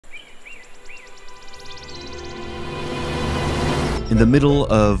In the middle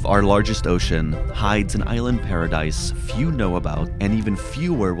of our largest ocean hides an island paradise few know about and even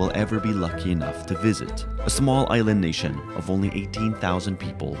fewer will ever be lucky enough to visit. A small island nation of only 18,000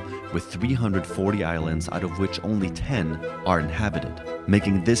 people with 340 islands, out of which only 10 are inhabited,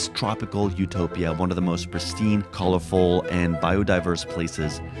 making this tropical utopia one of the most pristine, colorful, and biodiverse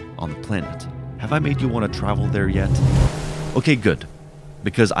places on the planet. Have I made you want to travel there yet? Okay, good,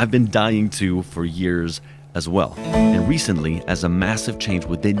 because I've been dying to for years as well. And recently, as a massive change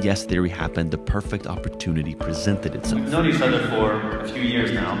within Yes Theory happened, the perfect opportunity presented itself. We've known each other for a few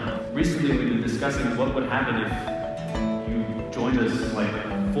years now. Recently, we've been discussing what would happen if you joined us, like,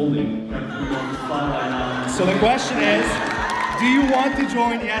 fully. So the question is, do you want to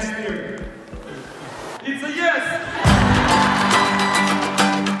join Yes Theory? It's a yes!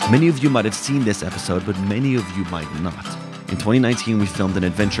 Many of you might have seen this episode, but many of you might not. In 2019, we filmed an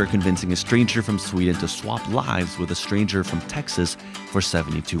adventure convincing a stranger from Sweden to swap lives with a stranger from Texas for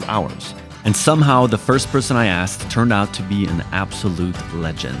 72 hours. And somehow, the first person I asked turned out to be an absolute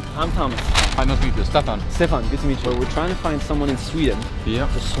legend. I'm Thomas. Hi, nice to meet you. Staffan. Stefan, good to meet you. We're trying to find someone in Sweden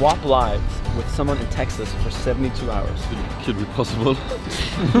to swap lives with someone in Texas for 72 hours. Could be possible.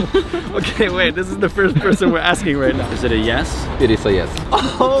 Okay, wait, this is the first person we're asking right now. Is it a yes? It is a yes.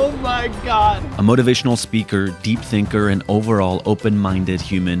 Oh my god! A motivational speaker, deep thinker, and overall open-minded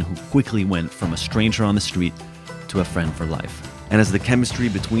human who quickly went from a stranger on the street to a friend for life. And as the chemistry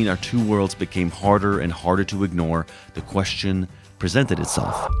between our two worlds became harder and harder to ignore, the question presented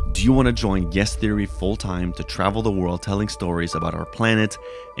itself. Do you want to join Yes Theory full-time to travel the world telling stories about our planet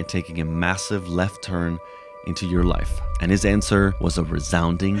and taking a massive left turn into your life? And his answer was a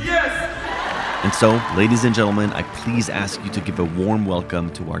resounding yes! And so, ladies and gentlemen, I please ask you to give a warm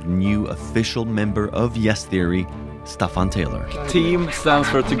welcome to our new official member of Yes Theory, Staffan Taylor. Team stands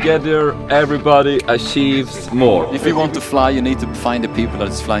for together, everybody achieves more. If you want to fly, you need to find the people that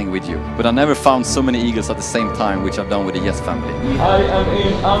is flying with you. But I never found so many eagles at the same time, which I've done with the Yes family. I am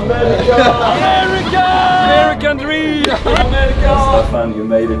in America! America! American dream! America! Staffan, you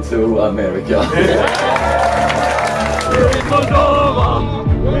made it to America.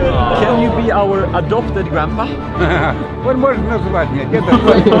 Can you be our adopted grandpa? One more,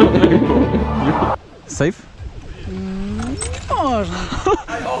 Safe? No.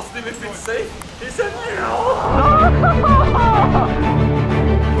 I asked him if it's safe. He said no.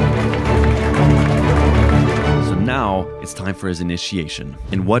 So now it's time for his initiation.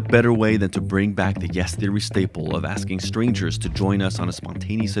 And what better way than to bring back the Yes Theory staple of asking strangers to join us on a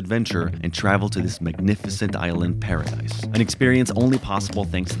spontaneous adventure and travel to this magnificent island paradise. An experience only possible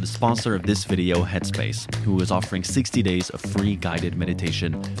thanks to the sponsor of this video, Headspace, who is offering 60 days of free guided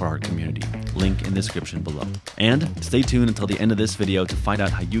meditation for our community. Link in the description below. And stay tuned until the end of this video to find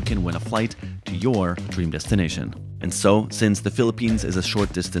out how you can win a flight to your dream destination. And so, since the Philippines is a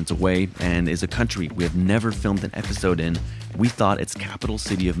short distance away and is a country we have never filmed an episode in, we thought its capital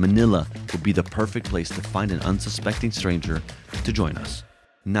city of Manila would be the perfect place to find an unsuspecting stranger to join us.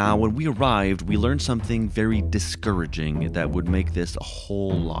 Now, when we arrived, we learned something very discouraging that would make this a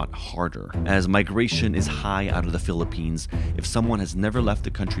whole lot harder. As migration is high out of the Philippines, if someone has never left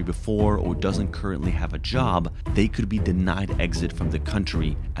the country before or doesn't currently have a job, they could be denied exit from the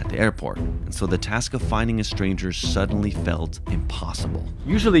country at the airport. And so the task of finding a stranger suddenly felt impossible.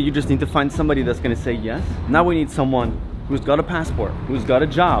 Usually you just need to find somebody that's going to say yes. Now we need someone who's got a passport, who's got a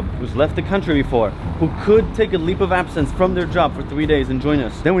job, who's left the country before, who could take a leap of absence from their job for 3 days and join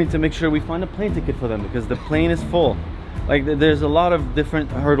us. Then we need to make sure we find a plane ticket for them because the plane is full. Like, there's a lot of different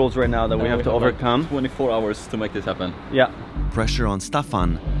hurdles right now that we have to overcome. 24 hours to make this happen. Yeah. Pressure on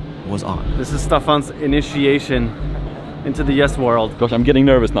Staffan was on. This is Staffan's initiation into the Yes world. Gosh, I'm getting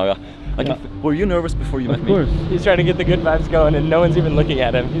nervous now. Were you nervous before you met me? Of course. He's trying to get the good vibes going and no one's even looking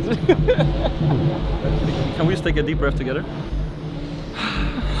at him. Can we just take a deep breath together?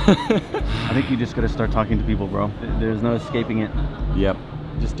 I think you just gotta start talking to people, bro. There's no escaping it. Yep.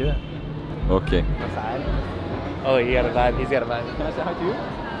 Just do it. Okay. Side. Oh, you got a vibe. He's got a vibe. Can I say hi to you?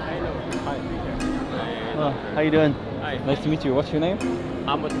 Hi. Oh, how you doing? Hi. Nice to meet you. What's your name?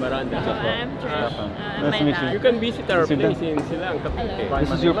 I'm Berton. I'm Nice to meet you. You can visit our Nice to meet place in Sri Lanka.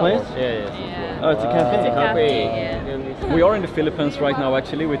 This is your place? Yeah. Oh, it's a cafe. It's a cafe, yeah. We are in the Philippines right now.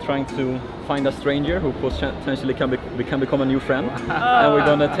 Actually, we're trying to find a stranger who potentially can become a new friend, and we're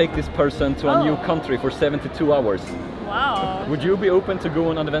gonna take this person to a new country for 72 hours. Wow. Would you be open to go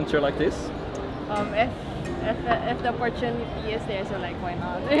on an adventure like this? If the opportunity is there, so like why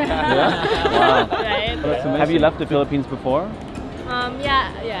not? Wow. Right? Have you left the Philippines before?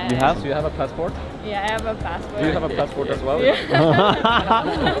 Yeah. You have? Do you have a passport? Yeah, I have a passport. Do you have a passport as well?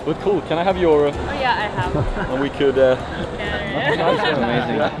 Yeah. But cool. Can I have your? Oh yeah, I have. And we could. Yeah,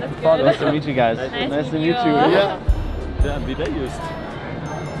 Amazing. Nice to meet you guys. Nice to meet you. Yeah, did they just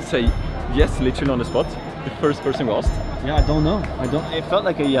say yes literally on the spot? The first person we asked? Yeah, I don't know. It felt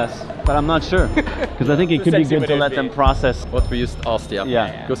like a yes, but I'm not sure. Because I think it could be good to let them process What we just asked,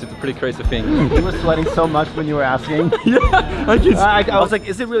 yeah. Because it's a pretty crazy thing. You were sweating so much when you were asking. Yeah, I was like,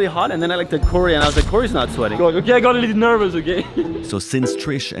 is it really hot? And then I looked at Corey and I was like, Corey's not sweating. God, okay, I got a little nervous, okay? So since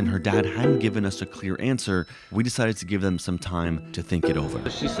Trish and her dad hadn't given us a clear answer, we decided to give them some time to think it over.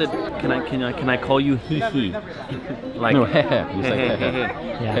 She said, can I call you he? Like, No, heh. You say heh.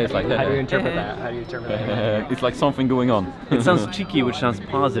 Yeah. It's like How do you heh. interpret that? How do you interpret that? It's like something going on. it sounds cheeky, which sounds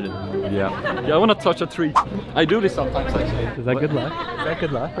positive. Yeah, I want to touch a tree. I do this sometimes actually. Is that good luck? Is that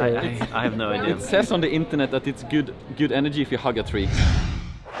good luck? I have no idea. It says on the internet that it's good energy if you hug a tree.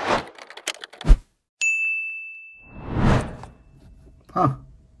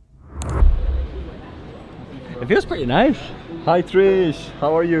 It feels pretty nice. Hi Trish,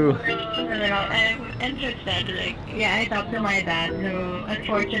 how are you? I'm interested. Like, yeah, I talked to my dad, who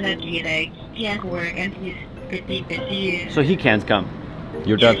unfortunately, like, he has work and he's pretty busy. So he can't come.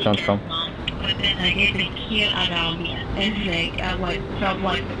 Your dad can't come. But then, like, I think he around me. It's like, from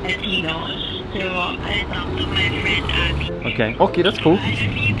what Latino. So I talked to my friend Abby. Okay. Okay, that's cool. I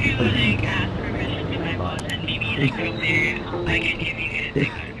just need to, like, ask permission to my boss and maybe, like, from there, I can give you guys.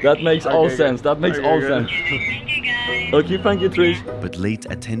 That makes all sense. That makes all sense. Thank you, guys. Okay, thank you Trish. But late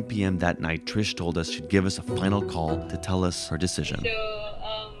at 10 p.m. that night, Trish told us she'd give us a final call to tell us her decision. So,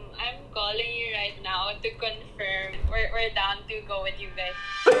 I'm calling you right now to confirm we're down to go with you guys.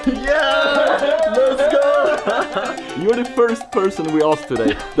 Yeah! Let's go! You're the first person we asked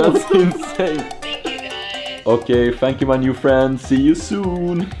today. That's insane. Thank you guys. Okay, thank you my new friend. See you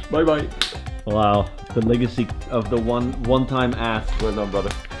soon. Bye bye. Wow, the legacy of the one-time ask. Well done, brother.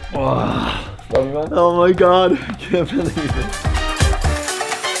 Oh my god, I can't believe it.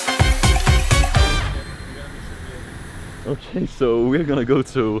 Okay, so we're gonna go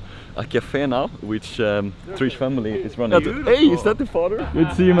to a cafe now, which Trish family is running. Hey, is that the father? Good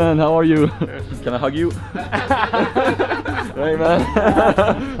to see you, man. How are you? Can I hug you? Hey, man.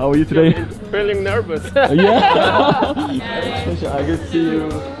 How are you today? Feeling nervous. Yeah. I get to see you.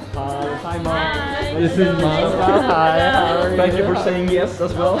 Hi, mom. This is mom. Hi. Thank you for saying yes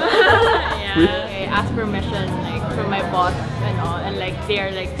as well. Yeah, I asked permission like from my boss and all, and like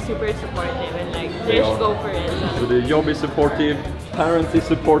they're like super supportive and like just go for it. So the job is supportive, parents is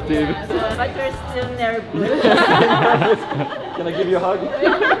supportive. But you're still nervous. Can I give you a hug?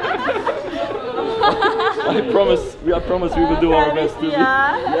 I promise we will do our best to be.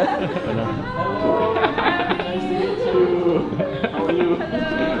 Yeah. Nice to meet you. How are you?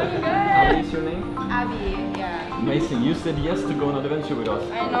 What is your name? Abby, yeah. Amazing, you said yes to go on an adventure with us.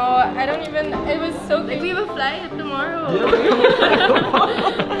 I know, I don't even, it was so, like, we have a flight tomorrow.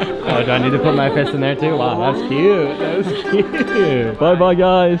 Oh, do I need to put my fist in there too? Wow, that's cute. That's cute. Bye bye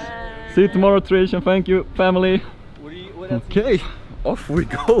guys. See you tomorrow Trish and thank you family. Okay, off we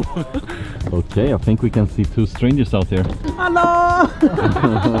go. Okay, I think we can see two strangers out here. Hello!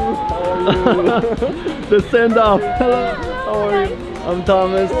 The send off. Hello. How are you? I'm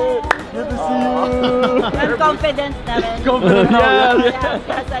Thomas. Good to see you. I'm confident, Darren. Confident now, Yes,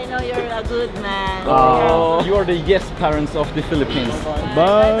 because I know you're a good man. Oh, you are the yes parents of the Philippines.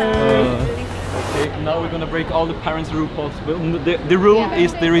 Bye. Okay, now we're gonna break all the parents' rules possible. The rule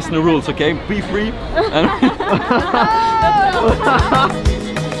is there is no rules, okay? Be free. And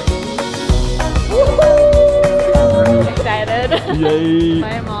Excited. yay!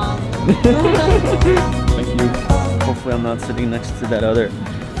 Bye, Mom. Thank you. Hopefully I'm not sitting next to that other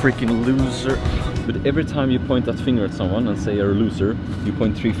freaking loser. But every time you point that finger at someone and say you're a loser, you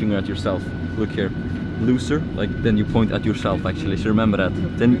point three fingers at yourself. Look here, loser. Like then you point at yourself. Actually, so remember that.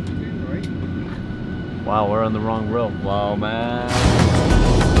 Then. Wow, we're on the wrong row. Wow, man.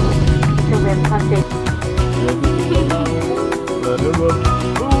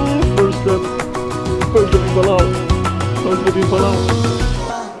 First step in Palau.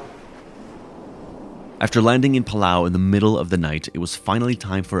 After landing in Palau in the middle of the night, it was finally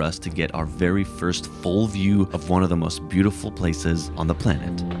time for us to get our very first full view of one of the most beautiful places on the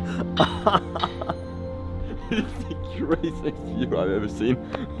planet. It's the craziest view I've ever seen.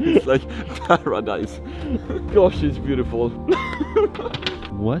 It's like paradise. Gosh, it's beautiful.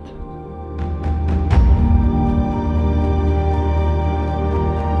 What?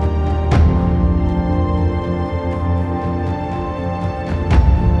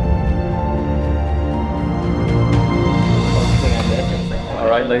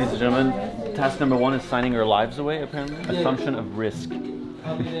 Alright, ladies and gentlemen, task number 1 is signing our lives away, apparently. Assumption of risk.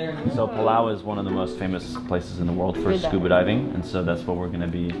 So Palau is one of the most famous places in the world for scuba diving, and so that's what we're going to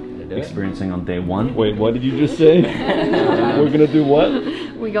be experiencing on day one. Wait, what did you just say? We're gonna do what?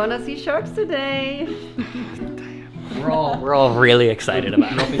 We're gonna see sharks today. We're all really excited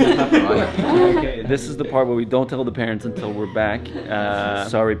about it. Okay, this is the part where we don't tell the parents until we're back.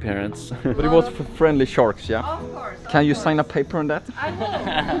 Sorry, parents. But it was for friendly sharks, yeah? Of course. Can you sign a paper on that? I will.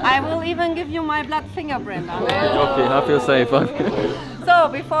 I will even give you my blood fingerprint on it. Okay, I feel safe. So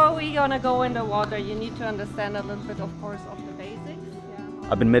before we gonna go in the water, you need to understand a little bit, of course, of the basics.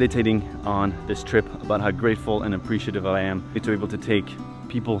 I've been meditating on this trip about how grateful and appreciative I am to be able to take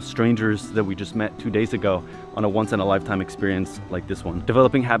people, strangers that we just met 2 days ago, on a once-in-a-lifetime experience like this one.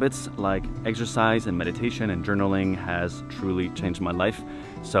 Developing habits like exercise and meditation and journaling has truly changed my life.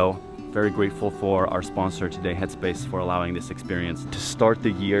 So very grateful for our sponsor today, Headspace, for allowing this experience. To start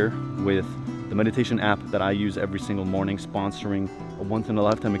the year with the meditation app that I use every single morning, sponsoring a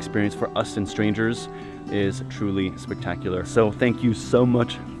once-in-a-lifetime experience for us and strangers, is truly spectacular. So thank you so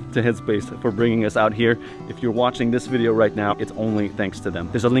much to Headspace for bringing us out here. If you're watching this video right now, it's only thanks to them.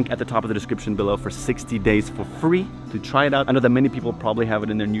 There's a link at the top of the description below for 60 days for free to try it out. I know that many people probably have it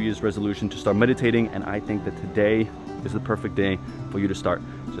in their New Year's resolution to start meditating, and I think that today is the perfect day for you to start.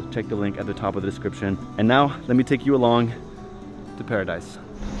 So check the link at the top of the description. And now let me take you along to paradise.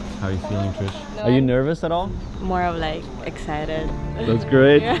 How are you feeling, Trish? No. Are you nervous at all? More of like excited. That's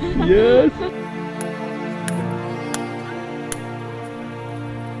great. Yeah. Yes.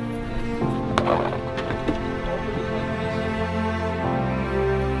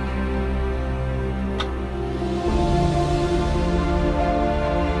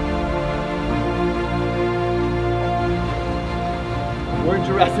 We're in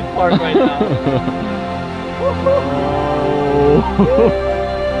Jurassic Park right now.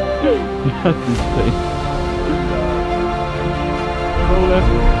 That's insane.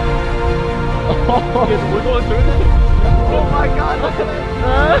 We're going through this. Oh my god, look at it.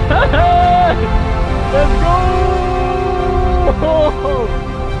 Let's go!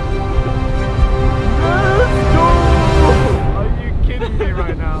 Let's go! Are you kidding me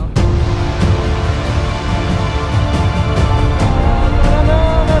right now?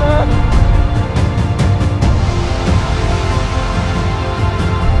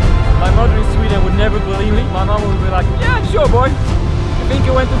 My mother in Sweden would never believe me. My mom would be like, yeah, sure, boy. You think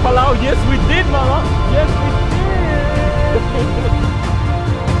you went to Palau? Yes, we did, mama. Yes, we did.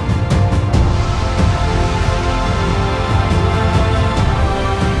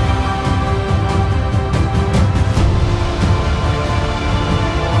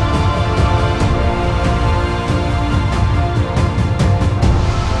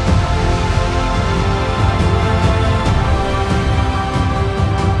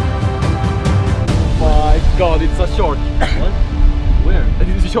 God, it's a shark. What? Where?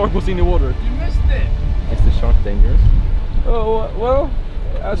 The shark was in the water. You missed it. Is the shark dangerous? Oh, well,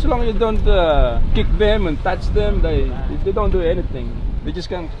 as long as you don't kick them and touch them, they don't do anything. They just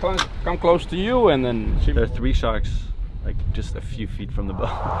come close to you and then... There are 3 sharks, like just a few feet from the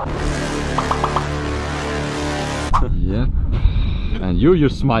boat. Yeah. And you're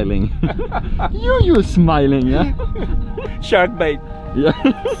smiling. you're smiling, yeah? Shark bait. Yeah.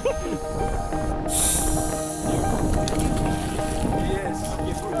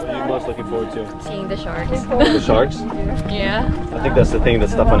 Most looking forward to? Seeing the sharks. The sharks? Yeah. I think that's the thing that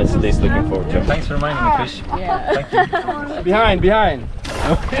Staffan is least looking forward to. Thanks for reminding me, Fish. Yeah. Thank you. Behind.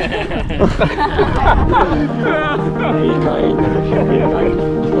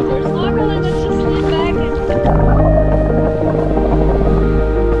 Snorkel, let's just lean back and...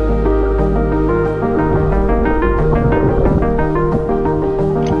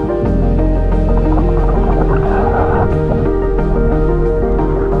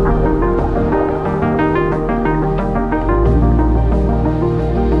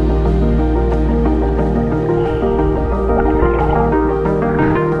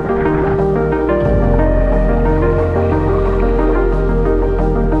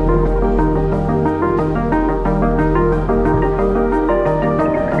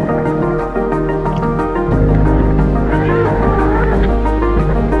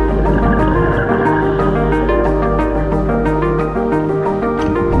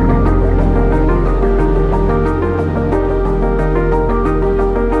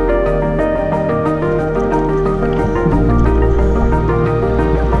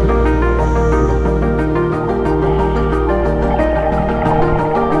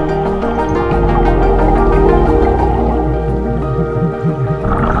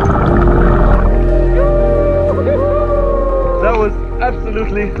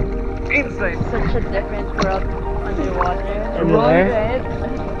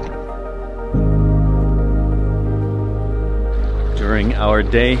 During our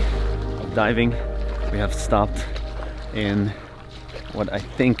day of diving, we have stopped in what I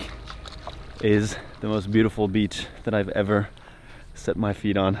think is the most beautiful beach that I've ever set my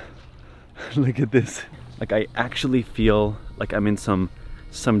feet on. Look at this. Like, I actually feel like I'm in some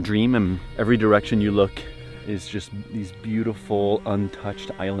dream, and every direction you look is just these beautiful untouched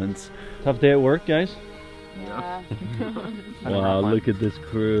islands. Tough day at work, guys? Yeah. Wow, look at this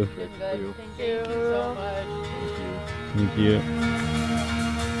crew. Thank you so much. Thank you.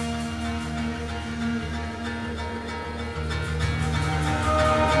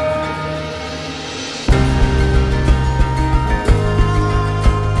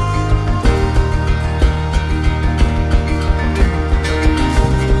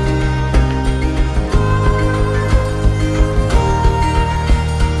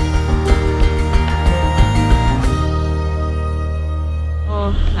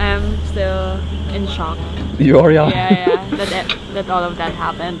 Shock. You are, yeah? Yeah. That all of that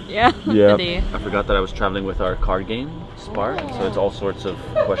happened. Yeah. Yeah. Today. I forgot that I was traveling with our card game, Spark. So it's all sorts of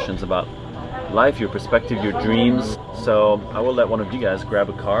questions about life, your perspective, your dreams. So I will let one of you guys grab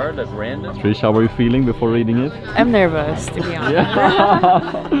a card at random. Trish, how were you feeling before reading it? I'm nervous, to be honest.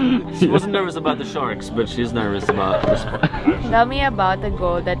 Yeah. She wasn't nervous about the sharks, but she's nervous about the Spark. Tell me about the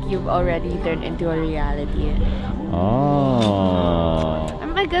goal that you've already turned into a reality. Oh.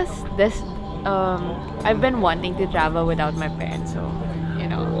 I guess this. I've been wanting to travel without my parents, so you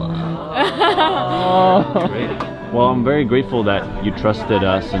know. Well, I'm very grateful that you trusted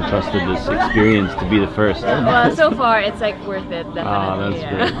us and trusted this experience to be the first. Well, so far it's like worth it, definitely.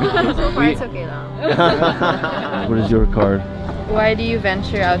 That's great. So far it's okay now. What is your card? Why do you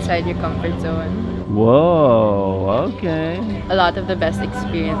venture outside your comfort zone? Whoa, okay. A lot of the best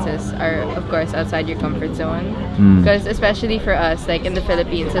experiences are, of course, outside your comfort zone. Because especially for us, like in the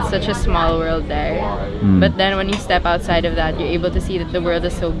Philippines, it's such a small world there. But then when you step outside of that, you're able to see that the world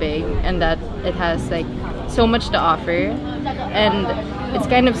is so big and that it has like so much to offer. And it's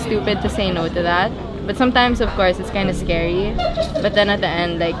kind of stupid to say no to that. But sometimes, of course, it's kind of scary. But then at the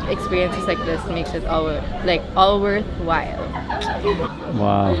end, like experiences like this makes it all worthwhile.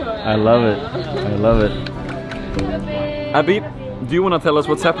 Wow, I love it. I love it. Abby, do you want to tell us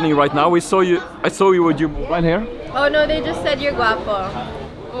what's happening right now? I saw you with you right here. Oh no, they just said you're guapo.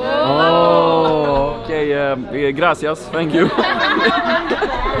 Oh, okay, gracias, thank you.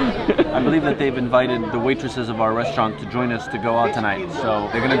 I believe that they've invited the waitresses of our restaurant to join us to go out tonight. So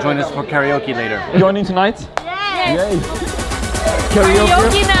they're going to join us for karaoke later. Joining tonight? Yes! Yay!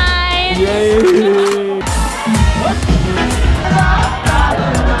 Karaoke night! Yay!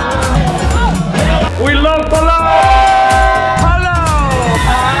 We love Peddle!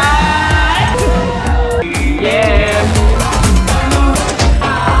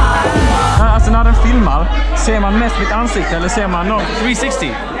 Alltså när den filmar, ser man mest mitt ansikte eller ser man någon?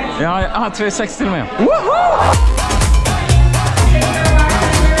 360. Ja, 360 till och med.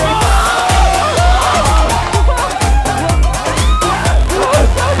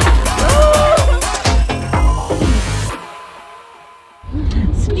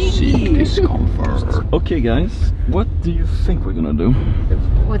 Seek Discomfort. Okay guys, what do you think we're gonna do?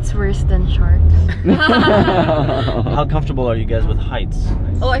 What's worse than sharks? How comfortable are you guys with heights?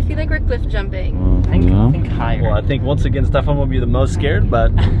 Oh, I feel like we're cliff jumping. I think higher. Well, I think once again Staffan will be the most scared,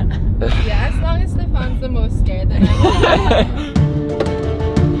 but... Yeah, as long as Staffan's the most scared, then I'm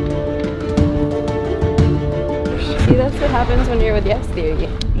See, that's what happens when you're with Yes Theory.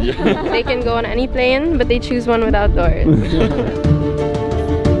 Yeah. They can go on any plane, but they choose one without doors.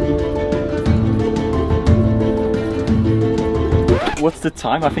 What's the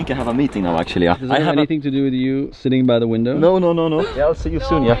time? I think I have a meeting now actually. Does it have anything to do with you sitting by the window? No. Yeah, I'll see you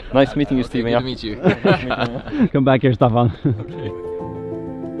soon, yeah. Nice meeting you, Steven. Good to meet you. Come back here, Staffan. Okay.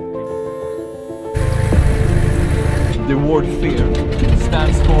 The word fear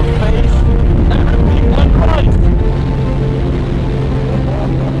stands for faith, everything went right.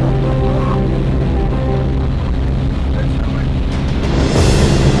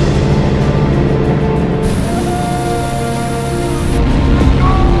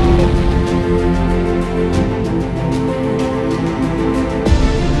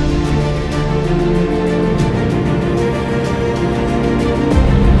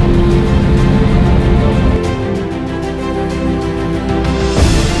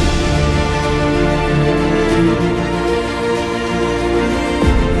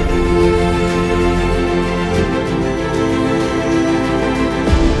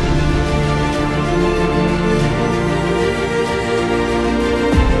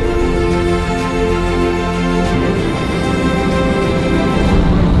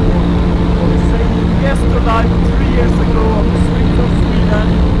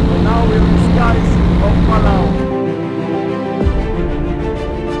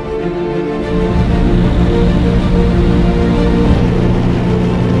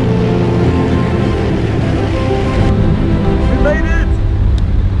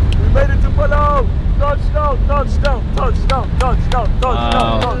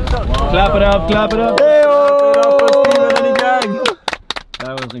 up, clap it up. Clap it up for Steven and the gang.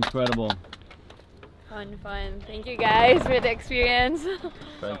 That was incredible. Fun. Thank you guys for the experience.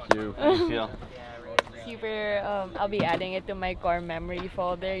 Thank you. How do you feel? Super, I'll be adding it to my core memory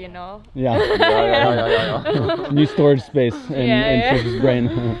folder, you know? Yeah. New storage space in Trish's brain.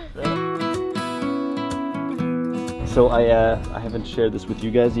 So I haven't shared this with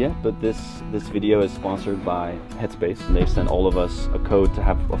you guys yet, but this video is sponsored by Headspace, and they've sent all of us a code to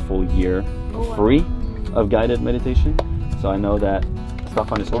have a full year for free of guided meditation. So I know that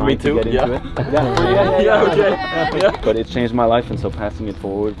Staffan is trying to get into it. Okay. But it changed my life, and so passing it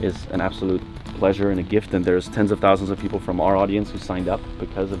forward is an absolute pleasure and a gift. And there's tens of thousands of people from our audience who signed up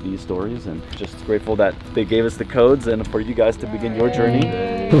because of these stories, and just grateful that they gave us the codes and for you guys to begin your journey.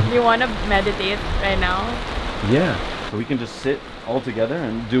 You want to meditate right now? Yeah. So we can just sit all together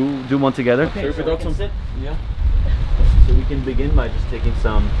and do one together. Okay. So we can sit. Yeah. So we can begin by just taking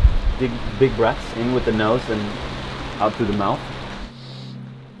some big breaths in with the nose and out through the mouth.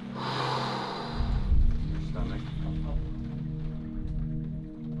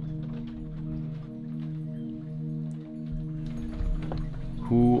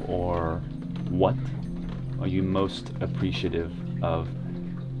 Who or what are you most appreciative of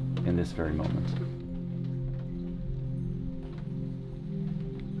in this very moment?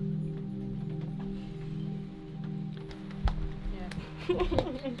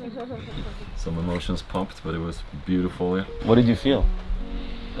 Some emotions pumped, but it was beautiful. Yeah. What did you feel?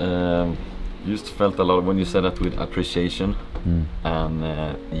 Just felt a lot when you said that with appreciation. And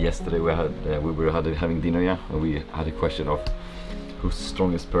yesterday we were having dinner, yeah, and we had a question of who's the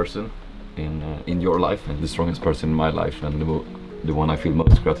strongest person in your life, and the strongest person in my life, and the one I feel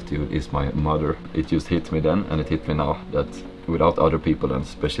most gratitude is my mother. It just hit me then, and it hit me now, that without other people, and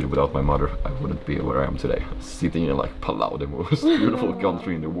especially without my mother, I wouldn't be where I am today. Sitting in like Palau, the most beautiful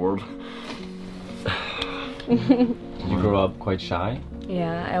country in the world. You grew up quite shy?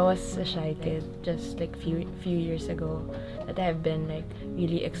 Yeah, I was a shy kid just like few years ago, that I've been like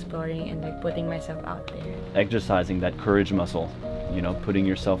really exploring and like putting myself out there. Exercising that courage muscle, you know, putting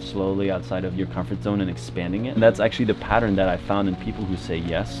yourself slowly outside of your comfort zone and expanding it. And that's actually the pattern that I found in people who say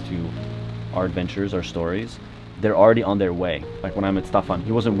yes to our adventures, our stories. They're already on their way. Like when I met Staffan,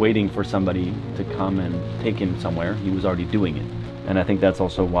 he wasn't waiting for somebody to come and take him somewhere, he was already doing it. And I think that's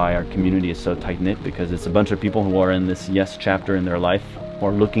also why our community is so tight-knit, because it's a bunch of people who are in this yes chapter in their life, who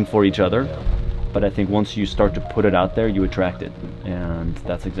are looking for each other. But I think once you start to put it out there, you attract it. And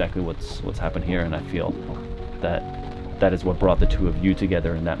that's exactly what's happened here. And I feel that is what brought the two of you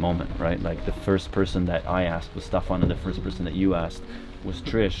together in that moment, right? Like the first person that I asked was Staffan, and the first person that you asked was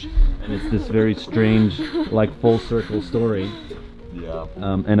Trish. And it's this very strange, like full circle story. Yeah.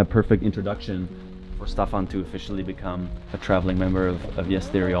 And a perfect introduction for Staffan to officially become a traveling member of Yes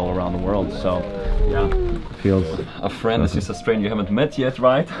Theory all around the world. So yeah, it feels... A friend is just a stranger you haven't met yet,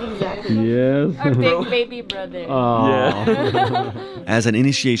 right? Exactly. Yes. Our big baby brother. Yeah. As an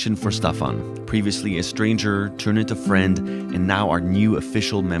initiation for Staffan, previously a stranger turned into friend, and now our new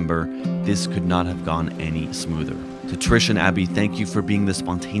official member, this could not have gone any smoother. To Trish and Abby, thank you for being the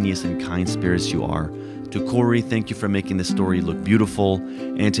spontaneous and kind spirits you are. To Corey, thank you for making this story look beautiful.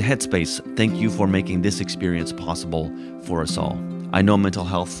 And to Headspace, thank you for making this experience possible for us all. I know mental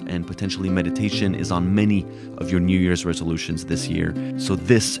health and potentially meditation is on many of your New Year's resolutions this year, so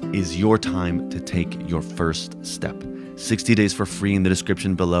this is your time to take your first step. 60 days for free in the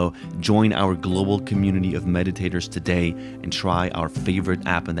description below. Join our global community of meditators today and try our favorite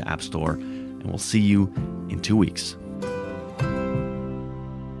app in the App Store. And we'll see you in 2 weeks.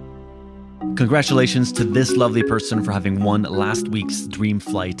 Congratulations to this lovely person for having won last week's dream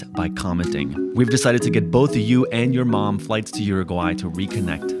flight by commenting. We've decided to get both you and your mom flights to Uruguay to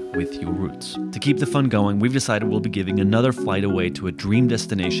reconnect with your roots. To keep the fun going, we've decided we'll be giving another flight away to a dream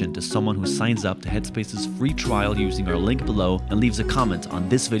destination to someone who signs up to Headspace's free trial using our link below and leaves a comment on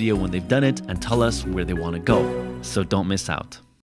this video when they've done it and tell us where they want to go. So don't miss out.